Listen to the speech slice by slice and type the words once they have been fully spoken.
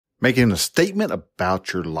making a statement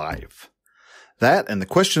about your life. That and the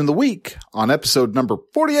question of the week on episode number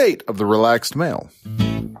 48 of The Relaxed Male.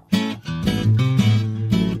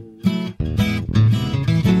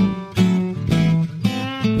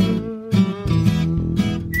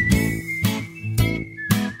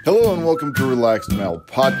 Hello and welcome to Relaxed Male,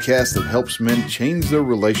 a podcast that helps men change their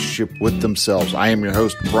relationship with themselves. I am your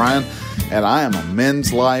host, Bryan, and I am a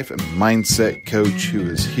men's life and mindset coach who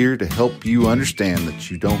is here to help you understand that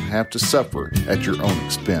you don't have to suffer at your own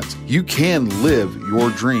expense. You can live your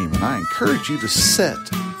dream, and I encourage you to set,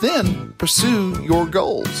 then pursue your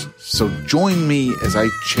goals. So join me as I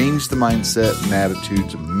change the mindset and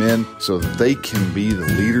attitudes of men so that they can be the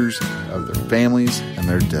leaders of their families and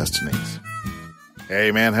their destinies.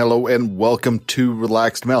 Hey man, hello and welcome to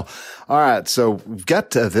Relaxed Male. All right, so we've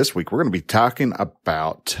got this week, we're going to be talking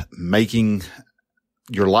about making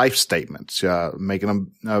your life statements,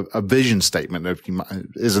 making a vision statement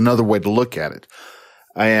is another way to look at it.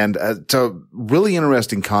 And it's a really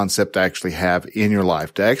interesting concept to actually have in your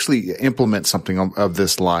life, to actually implement something of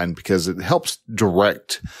this line because it helps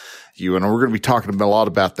direct you. And we're going to be talking a lot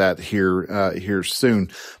about that here soon.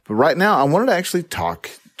 But right now, I wanted to actually talk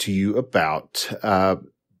to you about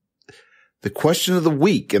the question of the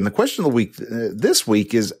week. And the question of the week this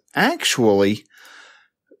week is actually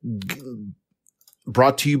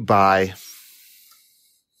brought to you by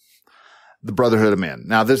the Brotherhood of Men.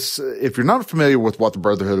 Now, this, if you're not familiar with what the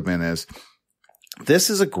Brotherhood of Men is, this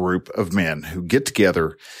is a group of men who get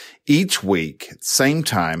together each week at the same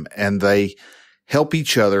time, and they help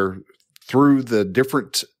each other through the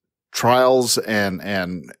different trials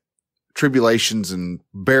and tribulations and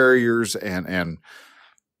barriers and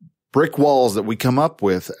brick walls that we come up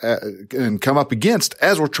with and come up against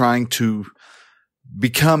as we're trying to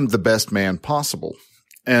become the best man possible.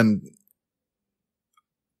 And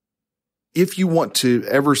if you want to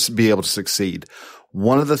ever be able to succeed,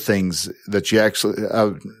 one of the things that you actually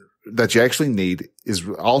need is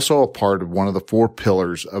also a part of one of the four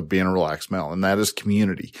pillars of being a relaxed male, and that is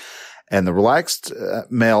community. And the Relaxed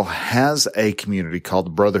Male has a community called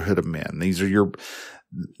the Brotherhood of Men.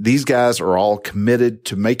 These guys are all committed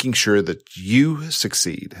to making sure that you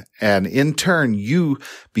succeed. And in turn, you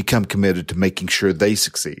become committed to making sure they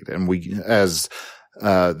succeed. And as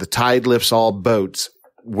the tide lifts all boats,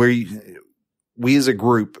 we as a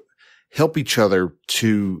group help each other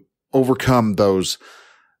to overcome those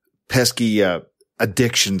pesky,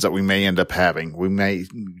 addictions that we may end up having. We may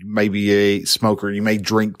be a smoker. You may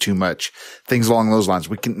drink too much, things along those lines.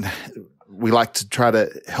 We like to try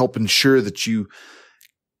to help ensure that you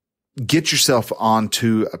get yourself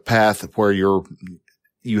onto a path where you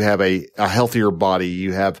have a healthier body.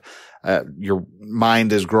 You have, your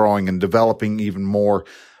mind is growing and developing even more,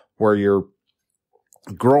 where you're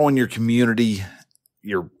growing your community.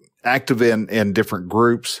 You're active in different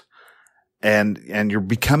groups. And you're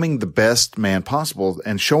becoming the best man possible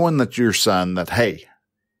and showing that your son that, hey,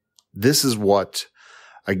 this is what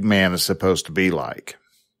a man is supposed to be like.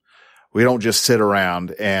 We don't just sit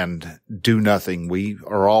around and do nothing. We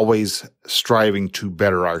are always striving to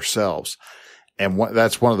better ourselves. And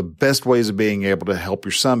that's one of the best ways of being able to help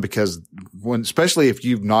your son, because especially if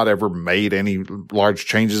you've not ever made any large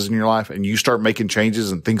changes in your life and you start making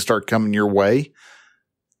changes and things start coming your way,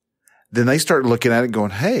 then they start looking at it going,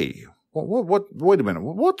 hey, wait a minute.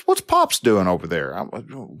 What's Pops doing over there?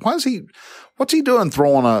 What's he doing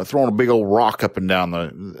throwing a big old rock up and down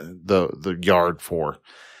the yard for?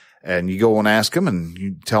 And you go and ask him and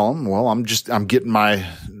you tell him, well, I'm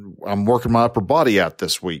working my upper body out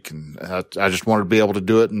this week. And I just wanted to be able to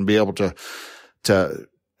do it and be able to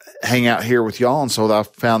hang out here with y'all. And so I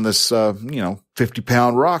found this,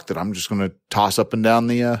 50-pound rock that I'm just going to toss up and down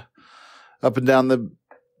the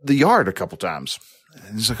yard a couple times.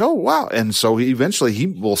 And he's like, oh, wow. And so eventually he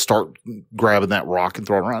will start grabbing that rock and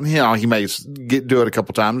throwing it around. He may do it a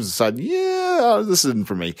couple times and decide, yeah, this isn't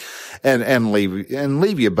for me, and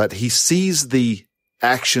leave you. But he sees the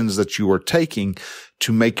actions that you are taking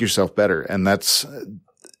to make yourself better. And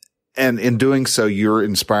in doing so, you're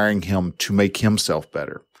inspiring him to make himself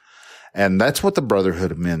better. And that's what the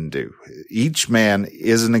Brotherhood of Men do. Each man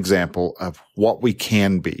is an example of what we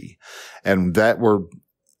can be, and that we're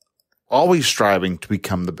always striving to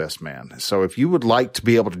become the best man. So if you would like to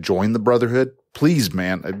be able to join the Brotherhood, please,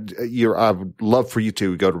 man, I would love for you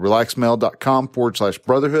to go to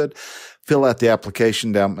relaxedmale.com/brotherhood, fill out the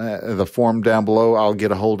application the form down below. I'll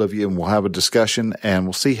get a hold of you and we'll have a discussion and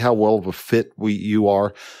we'll see how well of a fit you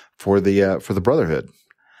are for the Brotherhood.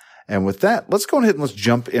 And with that, let's go ahead and let's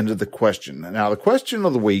jump into the question. Now, the question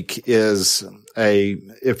of the week is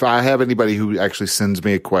if I have anybody who actually sends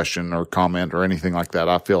me a question or comment or anything like that,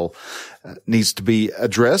 I feel needs to be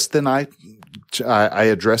addressed, then I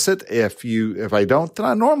address it. If I don't, then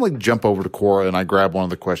I normally jump over to Quora and I grab one of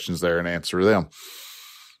the questions there and answer them.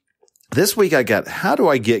 This week I got, how do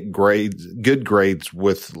I get good grades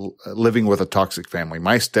with living with a toxic family?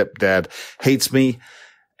 My stepdad hates me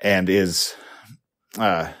and is,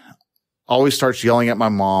 always starts yelling at my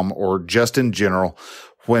mom or just in general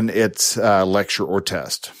when it's lecture or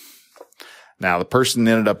test. Now, the person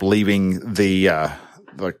ended up leaving the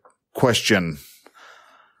question,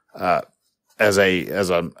 as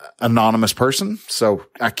an anonymous person. So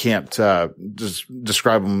I can't, just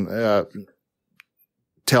describe them,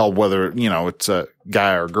 tell whether, it's a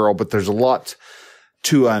guy or a girl, but there's a lot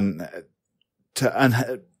to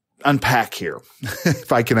unpack here.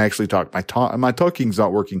 If I can actually talk, my talking's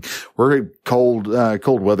not working. We're cold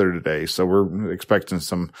weather today. So we're expecting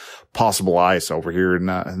some possible ice over here in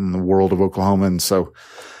the world of Oklahoma. And so,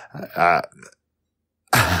 I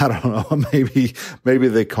don't know. Maybe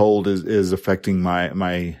the cold is affecting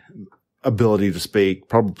my ability to speak.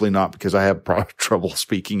 Probably not, because I have trouble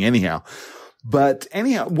speaking anyhow. But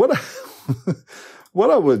anyhow, what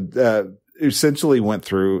I would, essentially went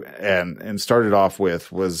through and started off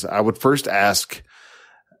with was I would first ask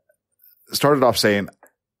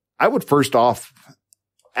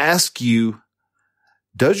you,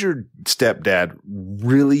 does your stepdad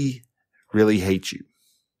really, really hate you?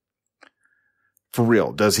 For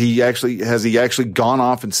real? Has he actually gone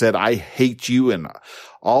off and said, I hate you and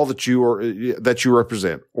all that you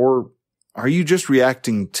represent? Or are you just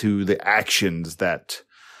reacting to the actions that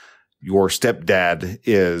your stepdad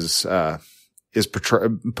is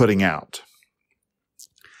putting out?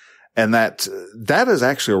 And that is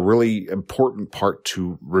actually a really important part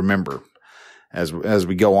to remember as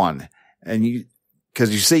we go on. And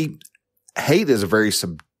because you see, hate is a very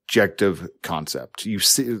subjective concept. You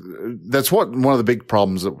see, that's one of the big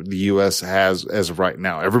problems that the U.S. has as of right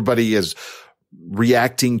now. Everybody is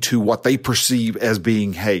reacting to what they perceive as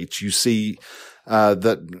being hate. You see,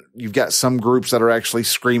 that you've got some groups that are actually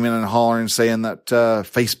screaming and hollering, saying that,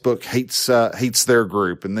 Facebook hates their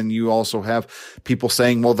group. And then you also have people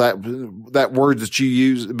saying, well, that word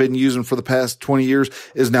that been using for the past 20 years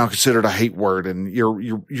is now considered a hate word. And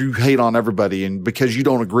you hate on everybody. And because you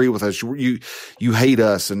don't agree with us, you hate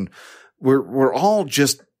us. And we're all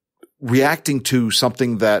just reacting to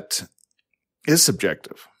something that is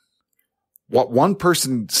subjective. What one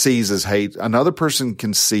person sees as hate, another person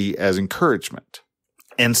can see as encouragement.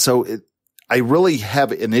 And so I really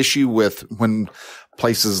have an issue with when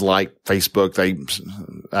places like Facebook, they,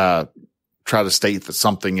 try to state that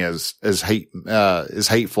something is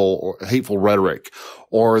hateful or hateful rhetoric,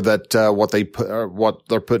 or that, what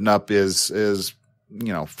they're putting up is,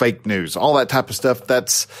 fake news, all that type of stuff.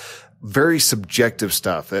 That's very subjective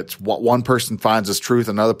stuff. That's what one person finds as truth,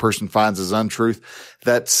 another person finds as untruth.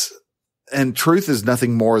 And truth is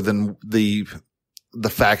nothing more than the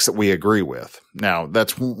facts that we agree with. Now,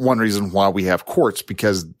 that's one reason why we have courts,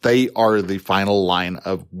 because they are the final line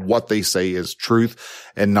of what they say is truth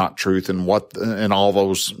and not truth, and all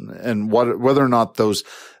those, and whether or not those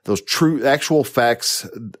true actual facts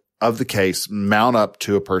of the case mount up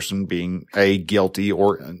to a person being guilty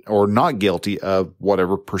or not guilty of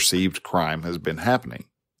whatever perceived crime has been happening.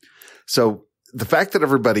 So, the fact that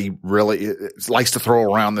everybody really likes to throw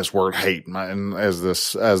around this word hate, and as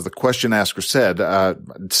the question asker said,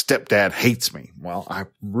 stepdad hates me. Well, I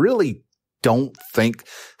really don't think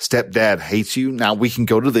stepdad hates you. Now, we can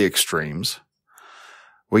go to the extremes.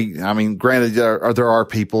 Granted, there are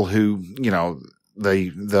people who,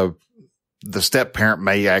 the step-parent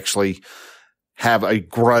may actually have a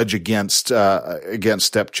grudge against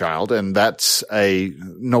stepchild, and that's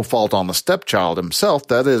no fault on the stepchild himself.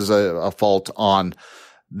 That is a fault on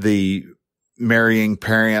the marrying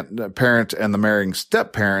parent and the marrying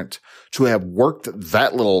step-parent to have worked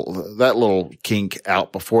that little kink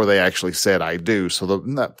out before they actually said, I do. So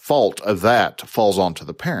that fault of that falls onto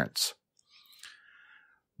the parents.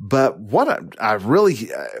 But what I really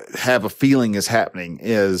have a feeling is happening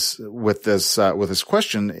is with this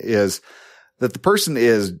question is that the person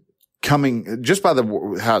is coming just by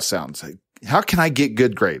how it sounds. How can I get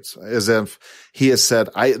good grades? As if he has said,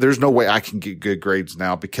 there's no way I can get good grades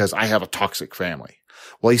now because I have a toxic family.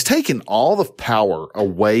 Well, he's taken all the power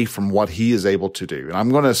away from what he is able to do. And I'm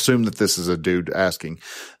going to assume that this is a dude asking,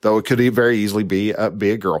 though it could very easily be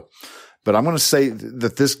a girl. But I'm going to say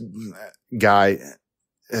that this guy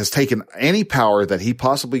has taken any power that he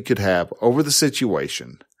possibly could have over the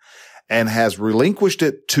situation and has relinquished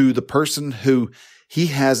it to the person who he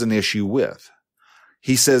has an issue with.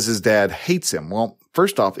 He says his dad hates him. Well,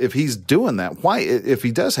 first off, if he's doing that, if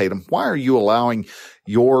he does hate him, why are you allowing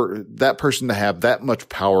that person to have that much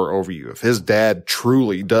power over you? If his dad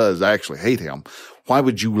truly does actually hate him, why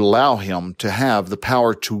would you allow him to have the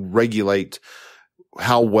power to regulate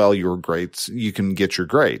how well you can get your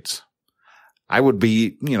grades? I would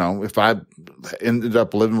be, if I ended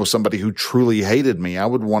up living with somebody who truly hated me, I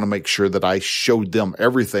would want to make sure that I showed them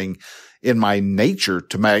everything in my nature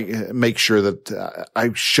to make sure that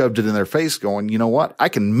I shoved it in their face going, you know what? I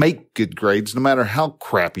can make good grades no matter how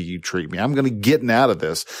crappy you treat me. I'm going to get out of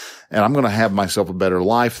this and I'm going to have myself a better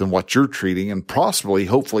life than what you're treating and possibly,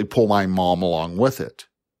 hopefully pull my mom along with it.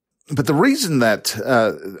 But the reason that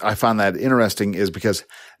I find that interesting is because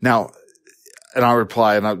now, and I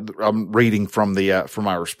reply, and I'm reading from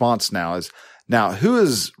my response now is, now who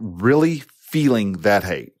is really feeling that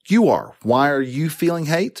hate? You are. Why are you feeling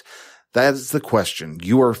hate? That is the question.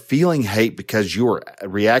 You are feeling hate because you are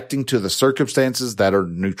reacting to the circumstances that are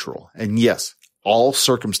neutral. And yes, all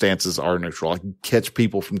circumstances are neutral. I can catch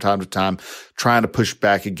people from time to time trying to push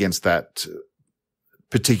back against that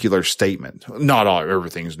particular statement. Not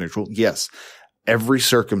everything is neutral. Yes, every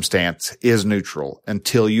circumstance is neutral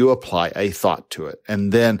until you apply a thought to it.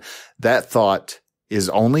 And then that thought is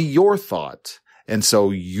only your thought. And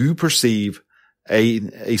so you perceive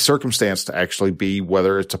a circumstance to actually be,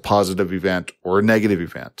 whether it's a positive event or a negative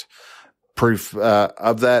event. Proof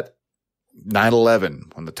of that,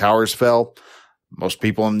 9/11, when the towers fell, most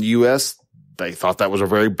people in the U.S., they thought that was a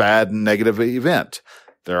very bad and negative event.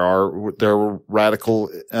 There were radical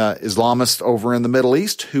Islamists over in the Middle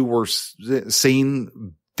East who were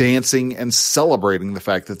seen dancing and celebrating the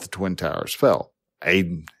fact that the Twin Towers fell.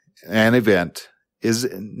 An event is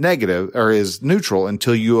negative or is neutral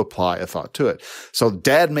until you apply a thought to it. So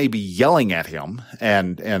dad may be yelling at him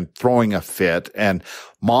and throwing a fit, and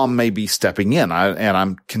mom may be stepping in.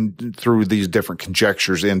 I'm through these different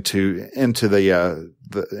conjectures into the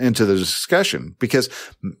discussion, because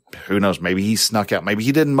who knows, maybe he snuck out. Maybe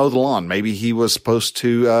he didn't mow the lawn. Maybe he was supposed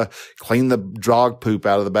to clean the dog poop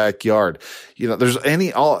out of the backyard. There's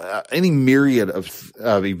any myriad of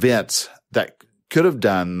events that could have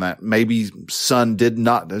done that maybe stepson did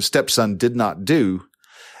not do.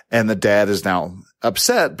 And the dad is now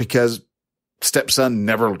upset because stepson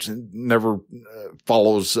never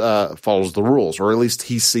follows the rules, or at least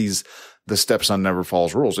he sees the stepson never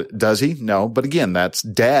follows rules. Does he? No. But again, that's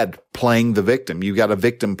dad playing the victim. You got a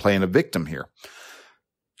victim playing a victim here,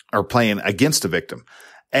 or playing against a victim.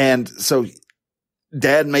 And so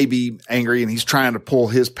dad may be angry and he's trying to pull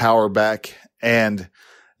his power back, and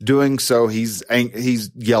doing so, he's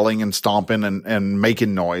yelling and stomping and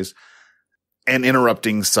making noise and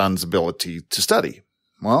interrupting son's ability to study.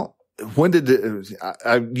 Well,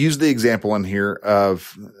 I used the example in here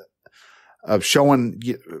of showing,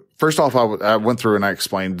 first off, I went through and I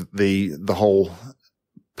explained the whole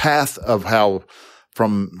path of how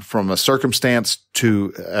from a circumstance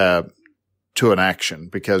to an action,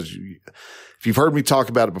 because if you've heard me talk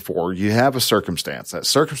about it before, you have a circumstance. That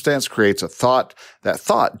circumstance creates a thought. That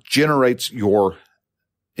thought generates your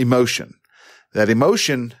emotion. That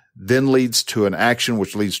emotion then leads to an action,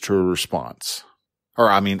 which leads to a response.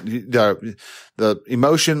 The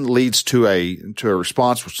emotion leads to a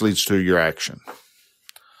response, which leads to your action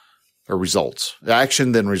or results.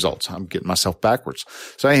 Action, then results. I'm getting myself backwards.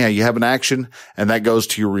 So anyhow, you have an action, and that goes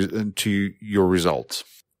to your results.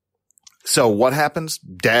 So what happens?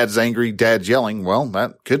 Dad's angry, dad's yelling. Well,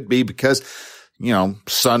 that could be because,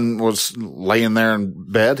 son was laying there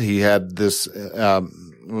in bed. He had was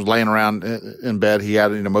laying around in bed. He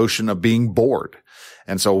had an emotion of being bored.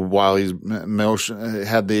 And so while he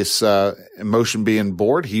had this emotion being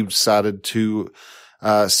bored, he decided to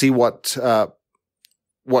see what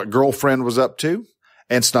girlfriend was up to,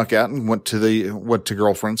 and snuck out and went to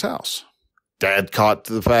girlfriend's house. Dad caught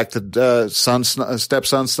the fact that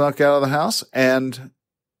stepson snuck out of the house and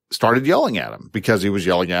started yelling at him. Because he was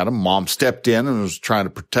yelling at him, mom stepped in and was trying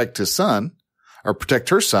to protect her son.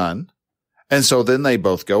 And so then they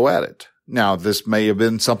both go at it. Now, this may have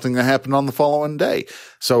been something that happened on the following day.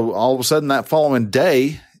 So all of a sudden, that following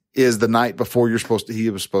day is the night before he was supposed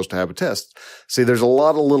to have a test. See, there's a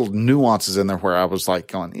lot of little nuances in there where I was like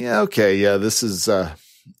going, this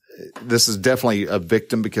is definitely a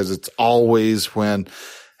victim, because it's always when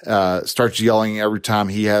starts yelling every time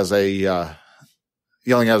he has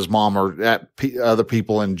yelling at his mom or at other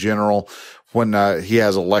people in general when he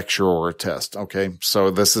has a lecture or a test. Okay,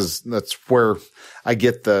 so that's where I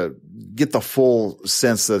get the full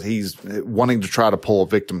sense that he's wanting to try to pull a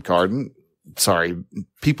victim card. And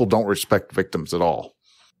people don't respect victims at all.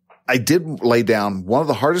 I did lay down one of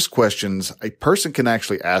the hardest questions a person can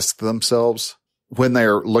actually ask themselves when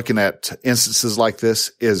they're looking at instances like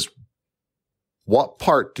this is, what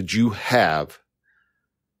part did you have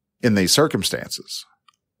in these circumstances?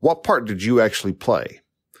 What part did you actually play?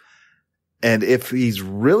 And if he's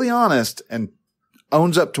really honest and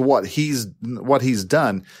owns up to what he's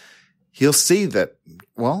done, he'll see that,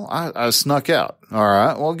 well, I snuck out. All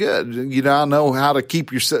right. Well, good. You now know how to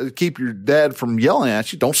keep your dad from yelling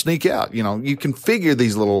at you. Don't sneak out. You can figure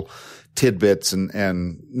these little tidbits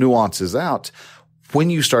and nuances out when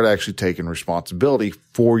you start actually taking responsibility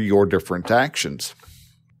for your different actions.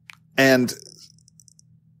 And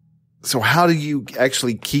so how do you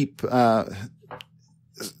actually keep,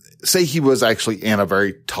 say he was actually in a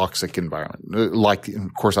very toxic environment. Like,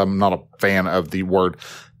 of course, I'm not a fan of the word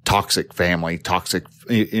toxic family, toxic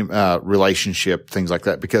relationship, things like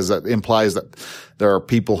that, because that implies that there are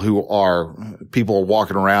people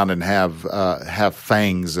walking around and have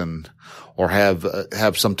fangs or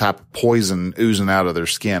have some type of poison oozing out of their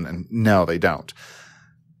skin. And no, they don't.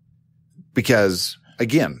 Because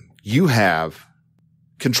again, you have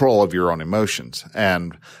control of your own emotions,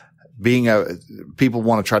 and people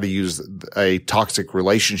want to try to use a toxic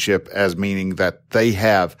relationship as meaning that they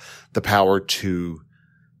have the power to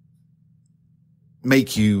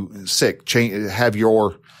make you sick, have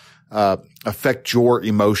your, affect your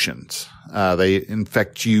emotions. They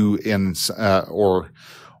infect you or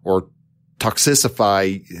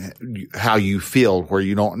toxicify how you feel, where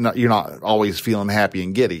you're not always feeling happy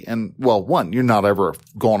and giddy. And well, you're not ever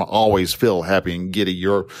going to always feel happy and giddy.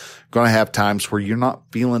 You're going to have times where you're not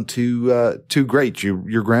feeling too great.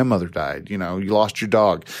 Your grandmother died, you lost your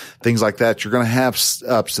dog, things like that. You're going to have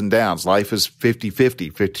ups and downs. Life is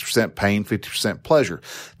 50-50, 50% pain, 50% pleasure.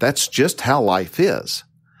 That's just how life is.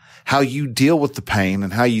 How you deal with the pain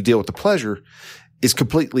and how you deal with the pleasure is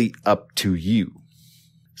completely up to you.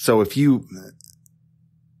 So if you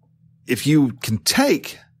can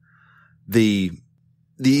take the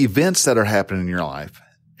events that are happening in your life,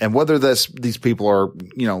 and whether these people are,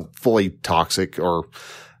 fully toxic, or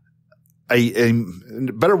a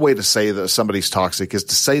better way to say that somebody's toxic is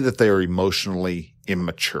to say that they are emotionally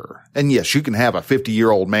immature. And yes, you can have a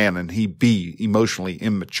 50-year-old man and he be emotionally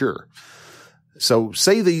immature. So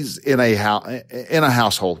say these in a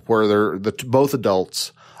household where both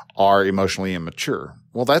adults are emotionally immature.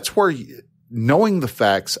 Well, that's where knowing the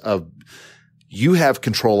facts of you have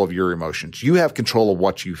control of your emotions. You have control of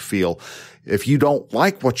what you feel. If you don't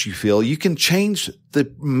like what you feel, you can change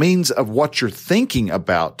the means of what you're thinking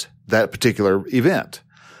about that particular event.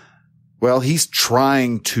 Well, he's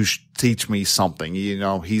trying to teach me something.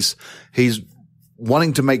 He's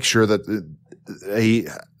wanting to make sure that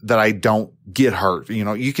I don't get hurt.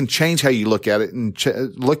 You can change how you look at it and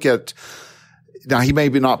look at. Now, he may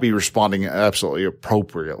not be responding absolutely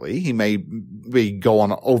appropriately. He may be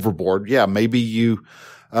going overboard. Yeah, maybe you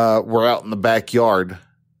were out in the backyard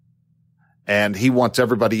and he wants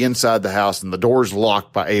everybody inside the house and the door's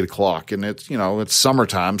locked by 8:00, and it's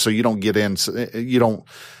summertime, so you don't get in.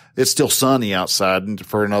 It's still sunny outside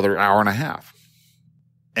for another hour and a half.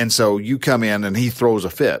 And so you come in and he throws a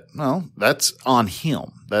fit. Well, that's on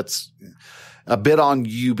him. That's a bit on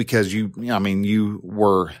you because you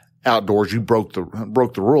were outdoors, you broke the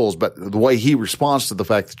rules, but the way he responds to the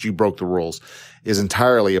fact that you broke the rules is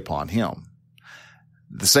entirely upon him.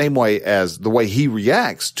 The same way as the way he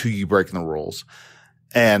reacts to you breaking the rules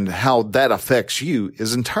and how that affects you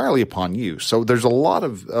is entirely upon you. So there's a lot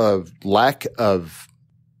of lack of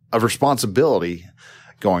responsibility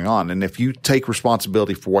going on. And if you take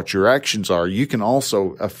responsibility for what your actions are, you can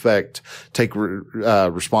also take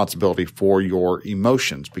responsibility for your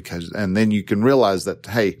emotions, and then you can realize that,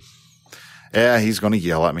 hey, yeah, he's going to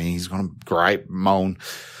yell at me. He's going to gripe, moan.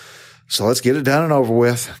 So let's get it done and over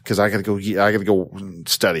with, because I got to go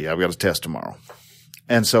study. I've got a test tomorrow.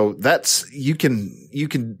 And so you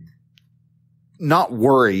can not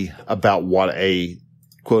worry about what a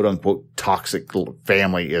quote unquote toxic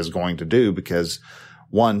family is going to do, because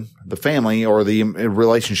one, the family or the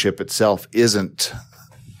relationship itself isn't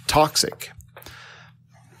toxic.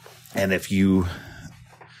 And if you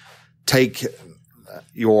take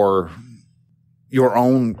your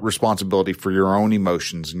own responsibility for your own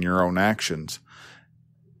emotions and your own actions,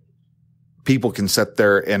 people can sit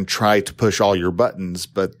there and try to push all your buttons,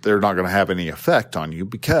 but they're not going to have any effect on you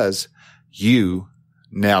because you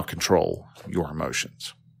now control your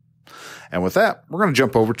emotions. And with that, we're going to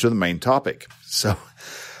jump over to the main topic. So,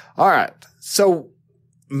 all right. So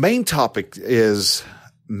main topic is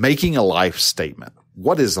making a life statement.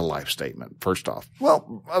 What is a life statement, first off?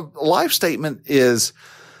 Well, a life statement is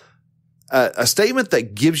a statement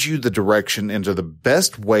that gives you the direction into the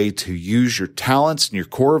best way to use your talents and your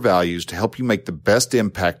core values to help you make the best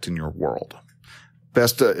impact in your world.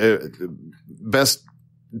 Best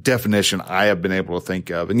definition I have been able to think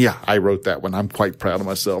of. And yeah, I wrote that one. I'm quite proud of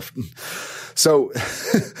myself. So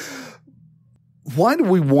why do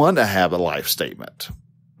we want to have a life statement?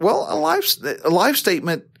 Well, a life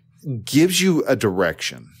statement gives you a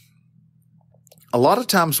direction. A lot of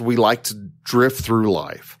times we like to drift through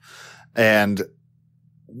life. And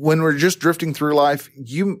when we're just drifting through life,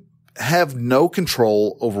 you have no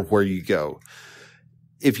control over where you go.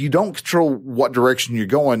 If you don't control what direction you're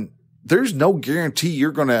going, there's no guarantee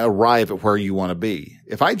you're going to arrive at where you want to be.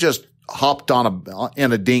 If I just hopped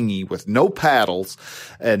in a dinghy with no paddles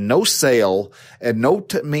and no sail and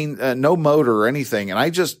no motor or anything, and I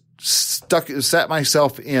just sat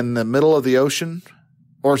myself in the middle of the ocean,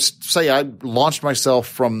 or say I launched myself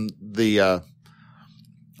from the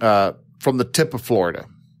tip of Florida.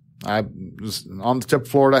 I was on the tip of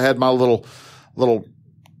Florida. I had my little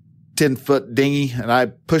 10-foot dinghy, and I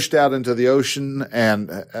pushed out into the ocean,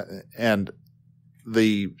 and as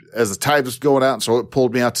the tide was going out, and so it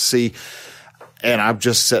pulled me out to sea, and I'm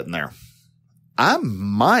just sitting there. I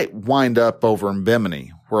might wind up over in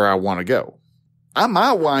Bimini where I want to go. I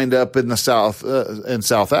might wind up in the South, in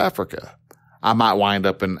South Africa. I might wind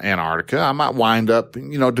up in Antarctica. I might wind up,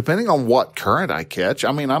 depending on what current I catch.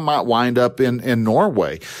 I might wind up in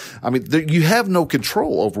Norway. You have no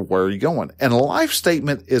control over where you're going. And a life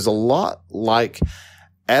statement is a lot like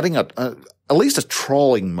adding at least a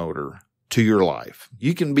trawling motor to your life.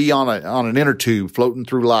 You can be on an inner tube floating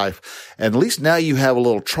through life, and at least now you have a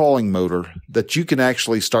little trawling motor that you can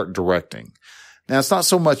actually start directing. Now, it's not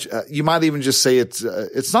so much, you might even just say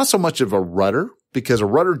it's not so much of a rudder, because a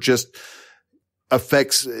rudder just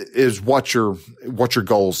is what your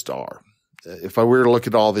goals are. If I were to look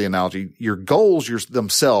at all the analogy, your goals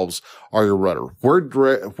themselves are your rudder.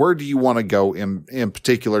 Where do you want to go in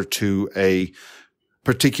particular to a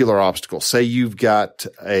particular obstacle? Say you've got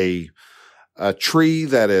a tree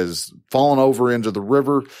that is fallen over into the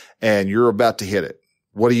river and you're about to hit it.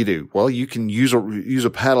 What do? Well, you can use a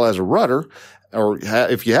paddle as a rudder, or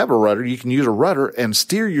if you have a rudder, you can use a rudder and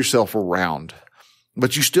steer yourself around.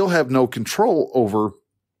 But you still have no control over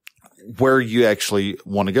where you actually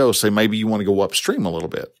want to go. Say maybe you want to go upstream a little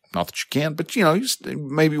bit. Not that you can, but you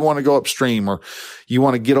maybe want to go upstream, or you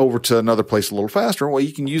want to get over to another place a little faster. Well,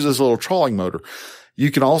 you can use this little trawling motor.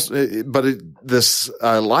 You can also, this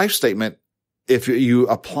life statement, if you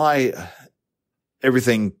apply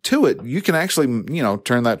everything to it, you can actually,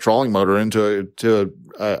 turn that trawling motor into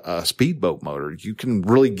a speedboat motor. You can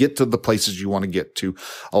really get to the places you want to get to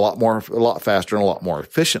a lot faster and a lot more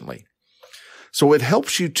efficiently. So it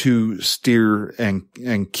helps you to steer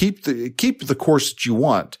and keep the course that you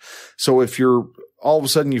want. So if you're all of a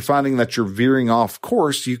sudden you're finding that you're veering off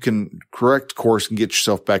course, you can correct course and get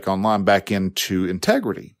yourself back online, back into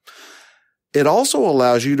integrity. It also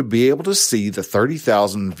allows you to be able to see the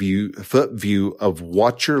 30,000-foot view of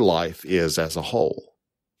what your life is as a whole.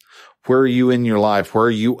 Where are you in your life? Where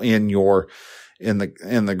are you in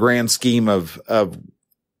the grand scheme of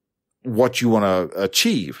what you want to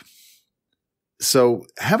achieve? So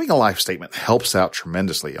having a life statement helps out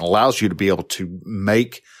tremendously and allows you to be able to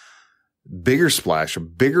make bigger splash, a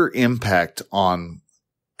bigger impact on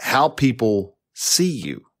how people see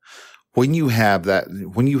you. When you have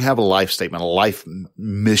a life statement, a life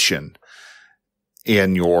mission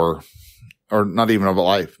in or not even a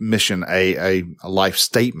life mission, a life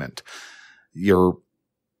statement, you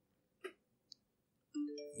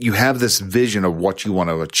have this vision of what you want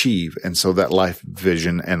to achieve. And so that life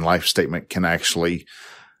vision and life statement can actually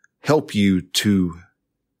help you to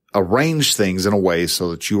arrange things in a way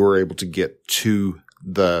so that you are able to get to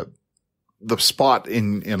the spot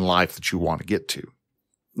in life that you want to get to.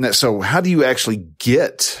 Now, so how do you actually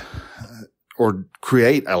get or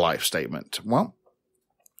create a life statement? Well,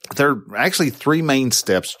 there are actually three main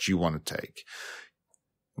steps that you want to take.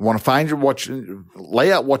 You want to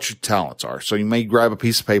lay out what your talents are. So you may grab a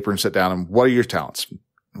piece of paper and sit down and what are your talents?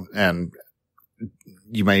 And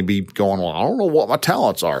you may be going, well, I don't know what my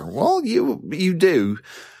talents are. Well, you do.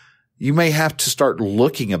 You may have to start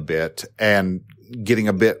looking a bit and getting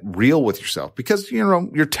a bit real with yourself, because,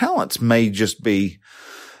 your talents may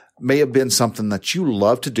have been something that you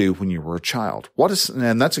loved to do when you were a child.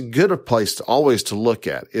 And that's a good place to always to look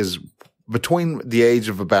at, is between the age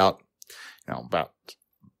of about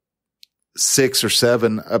 6 or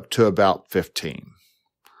 7 up to about 15.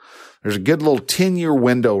 There's a good little 10-year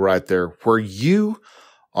window right there where you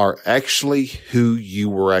are actually who you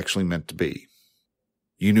were actually meant to be.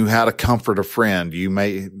 You knew how to comfort a friend. You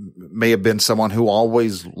may have been someone who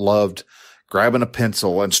always loved grabbing a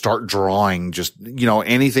pencil and start drawing just,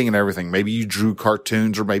 anything and everything. Maybe you drew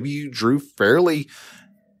cartoons, or maybe you drew fairly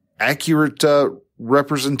accurate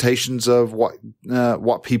representations of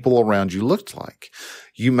what people around you looked like.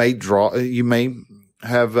 You may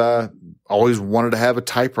have always wanted to have a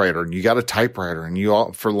typewriter, and you got a typewriter,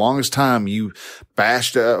 and for the longest time you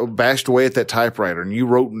bashed away at that typewriter, and you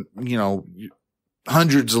wrote,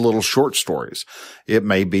 hundreds of little short stories. It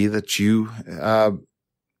may be that you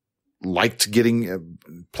liked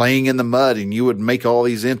playing in the mud, and you would make all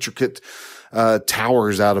these intricate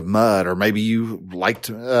towers out of mud, or maybe you like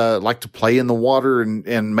to play in the water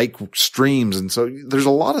and make streams. And so there's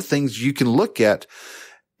a lot of things you can look at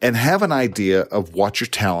and have an idea of what your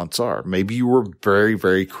talents are. Maybe you were very,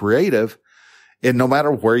 very creative, and no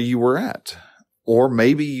matter where you were at. Or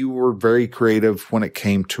maybe you were very creative when it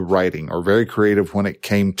came to writing, or very creative when it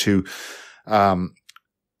came to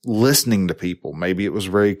listening to people. Maybe it was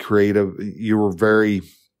very creative. You were very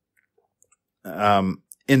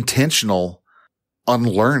intentional on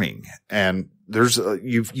learning. And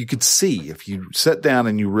you could see, if you sit down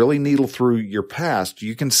and you really needle through your past,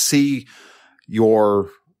 you can see your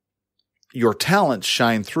talents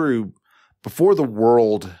shine through before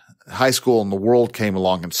high school and the world came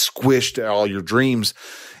along and squished all your dreams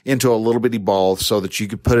into a little bitty ball so that you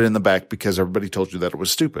could put it in the back because everybody told you that it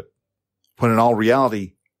was stupid. When in all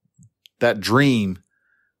reality, that dream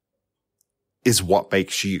is what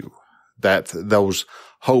makes you. Those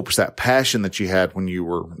hopes, that passion that you had when you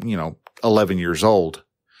were, 11 years old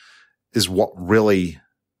is what really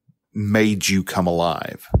made you come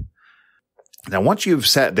alive. Now, once you've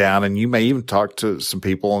sat down, and you may even talk to some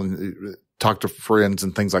people and talk to friends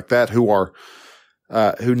and things like that who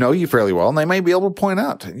know you fairly well, and they may be able to point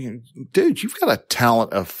out, dude, you've got a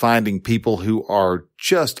talent of finding people who are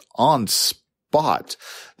just on spot.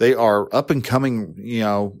 They are up and coming,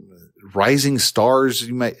 rising stars.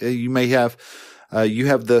 You may have, you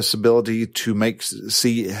have this ability to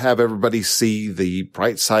have everybody see the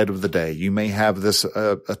bright side of the day. You may have this,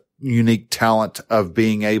 a unique talent of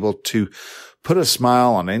being able to put a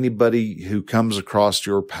smile on anybody who comes across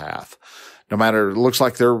your path. No matter, it looks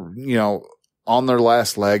like they're, on their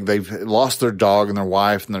last leg, they've lost their dog and their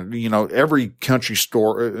wife, and every country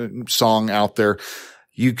song out there,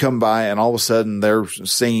 you come by and all of a sudden they're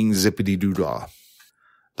singing zippity doo dah.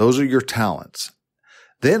 Those are your talents.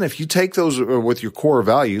 Then if you take those with your core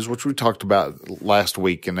values, which we talked about last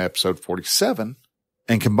week in episode 47,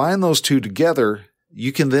 and combine those two together,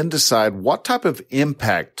 you can then decide what type of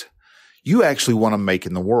impact you actually want to make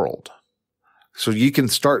in the world. So you can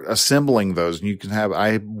start assembling those, and you can have,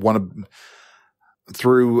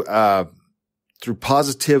 through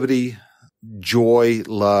positivity, joy,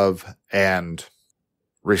 love, and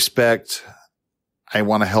respect, I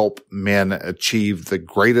want to help men achieve the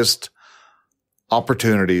greatest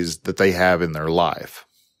opportunities that they have in their life.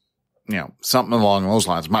 Something along those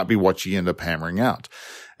lines might be what you end up hammering out.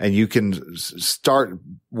 And you can start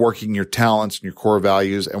working your talents and your core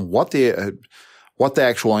values and what the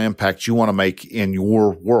actual impact you want to make in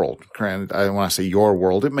your world. Granted, when I say your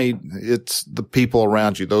world, it's the people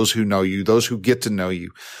around you, those who know you, those who get to know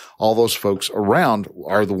you. All those folks around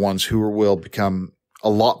are the ones who will become a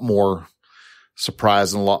lot more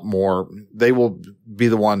surprised, and a lot more, they will be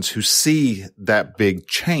the ones who see that big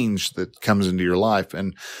change that comes into your life.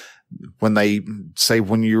 And when they say,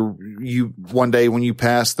 when one day when you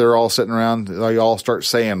pass, they're all sitting around, they all start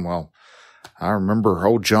saying, well, I remember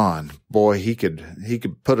old John, boy, he could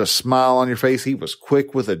put a smile on your face. He was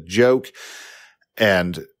quick with a joke,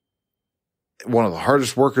 and one of the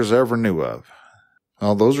hardest workers I ever knew of.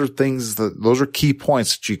 Well, those are key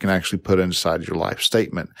points that you can actually put inside your life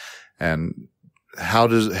statement. And how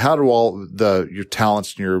do all your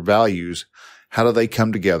talents and your values, how do they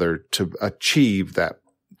come together to achieve that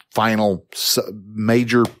final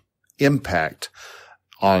major impact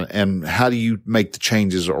on, and how do you make the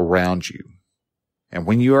changes around you? And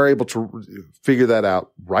when you are able to figure that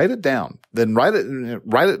out, write it down, then write it,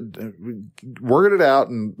 word it out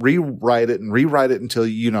and rewrite it until,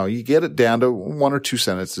 you get it down to 1 or 2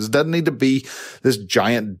 sentences. It doesn't need to be this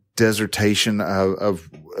giant dissertation of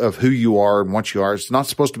who you are and what you are. It's not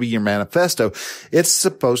supposed to be your manifesto. It's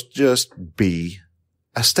supposed to just be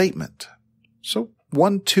a statement. So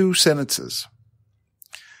 1-2 sentences.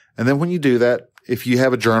 And then when you do that, if you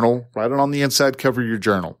have a journal, write it on the inside cover of your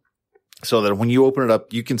journal, so that when you open it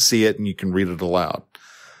up, you can see it and you can read it aloud.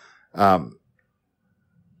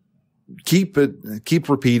 Keep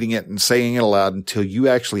repeating it and saying it aloud until you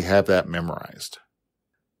actually have that memorized.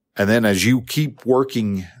 And then as you keep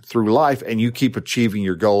working through life and you keep achieving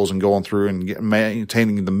your goals and going through and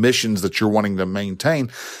maintaining the missions that you're wanting to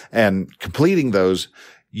maintain and completing those,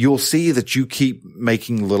 you'll see that you keep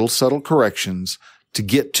making little subtle corrections to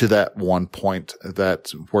get to that one point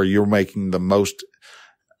where you're making the most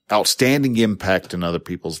outstanding impact in other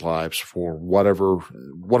people's lives for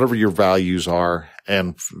whatever your values are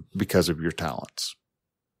and because of your talents.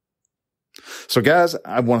 So guys,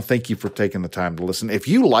 I want to thank you for taking the time to listen. If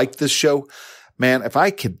you like this show, man, if I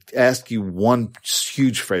could ask you one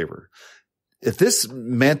huge favor, if this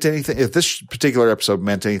particular episode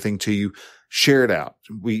meant anything to you, share it out.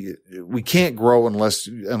 We can't grow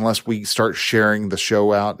unless we start sharing the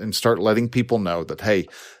show out and start letting people know that, hey,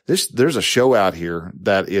 there's a show out here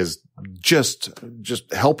that is just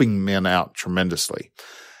helping men out tremendously.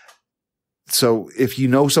 So if you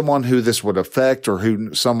know someone who this would affect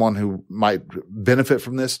or someone who might benefit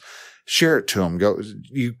from this, share it to them.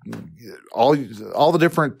 All the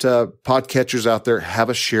different podcatchers out there have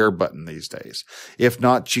a share button these days. If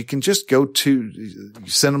not, you can just send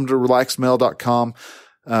them to relaxedmale.com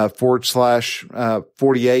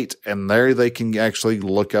 /48, and there they can actually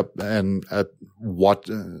look up and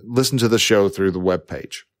listen to the show through the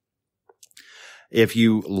webpage. If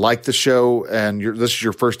you like the show and this is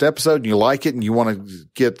your first episode and you like it and you want to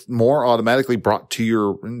get more automatically brought to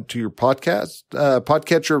your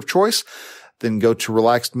podcatcher of choice, then go to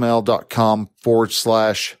relaxedmale.com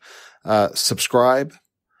 /subscribe.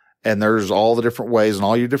 And there's all the different ways and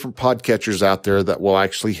all your different podcatchers out there that will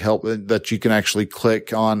actually help, that you can actually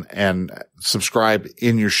click on and subscribe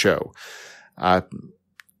in your show.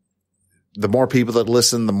 The more people that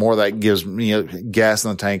listen, the more that gives me gas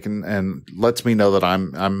in the tank and lets me know that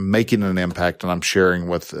I'm making an impact and I'm sharing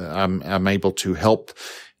I'm able to help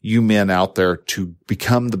you men out there to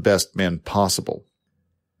become the best men possible.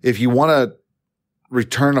 If you want to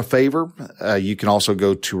return a favor, you can also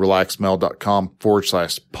go to relaxedmale.com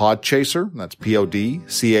 /podchaser. That's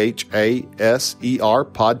PODCHASER,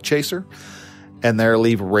 Podchaser. And there,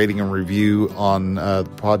 leave a rating and review on the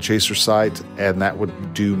Podchaser site, and that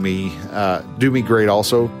would do me great.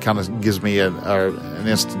 Also, kind of gives me an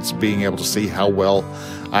instance of being able to see how well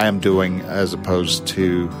I am doing, as opposed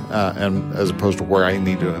to where I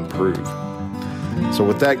need to improve. So,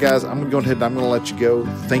 with that, guys, I'm going to go ahead and I'm going to let you go.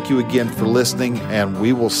 Thank you again for listening, and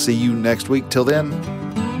we will see you next week. Till then,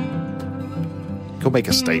 go make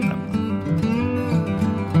a statement.